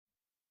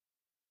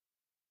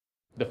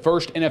The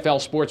first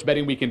NFL sports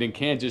betting weekend in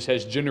Kansas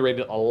has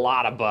generated a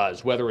lot of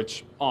buzz, whether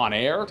it's on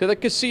air to the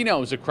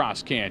casinos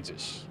across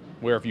Kansas,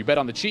 where if you bet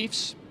on the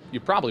Chiefs, you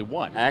probably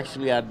won.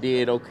 Actually, I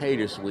did okay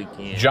this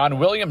weekend. John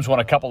Williams won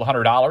a couple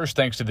 $100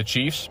 thanks to the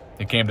Chiefs.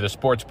 He came to the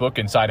sports book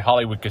inside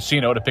Hollywood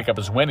Casino to pick up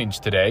his winnings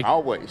today.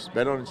 Always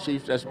bet on the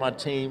Chiefs. That's my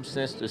team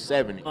since the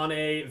 70s. On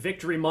a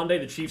victory Monday,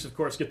 the Chiefs, of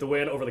course, get the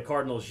win over the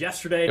Cardinals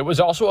yesterday. It was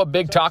also a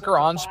big talker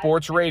on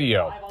sports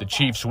radio. The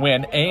Chiefs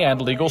win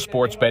and legal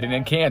sports betting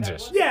in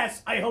Kansas.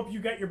 Yes, I hope you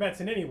got your bets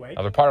in anyway.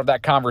 Another part of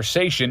that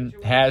conversation,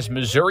 has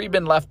Missouri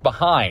been left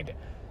behind?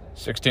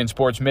 610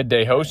 Sports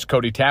Midday hosts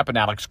Cody Tapp and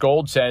Alex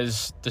Gold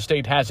says the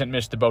state hasn't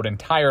missed the boat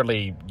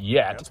entirely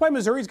yet. That's why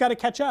Missouri's got to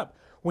catch up.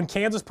 When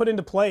Kansas put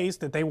into place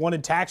that they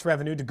wanted tax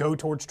revenue to go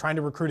towards trying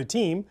to recruit a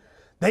team,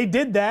 they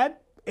did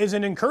that as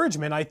an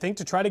encouragement, I think,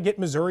 to try to get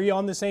Missouri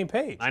on the same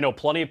page. I know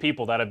plenty of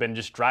people that have been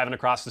just driving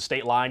across the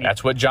state line.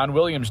 That's what John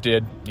Williams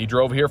did. He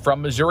drove here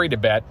from Missouri to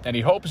bet, and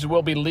he hopes it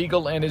will be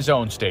legal in his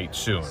own state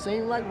soon.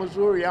 Seems like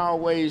Missouri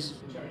always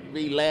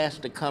be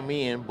last to come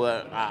in,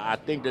 but I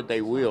think that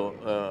they will.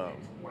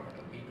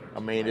 I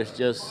mean, it's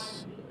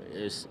just,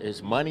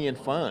 it's money and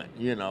fun,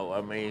 you know.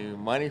 I mean,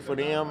 money for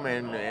them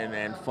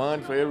and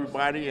fun for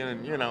everybody,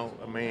 and, you know,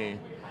 I mean,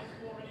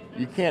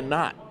 you can't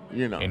not,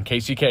 you know. In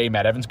KCK,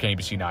 Matt Evans,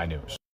 KMBC 9 News.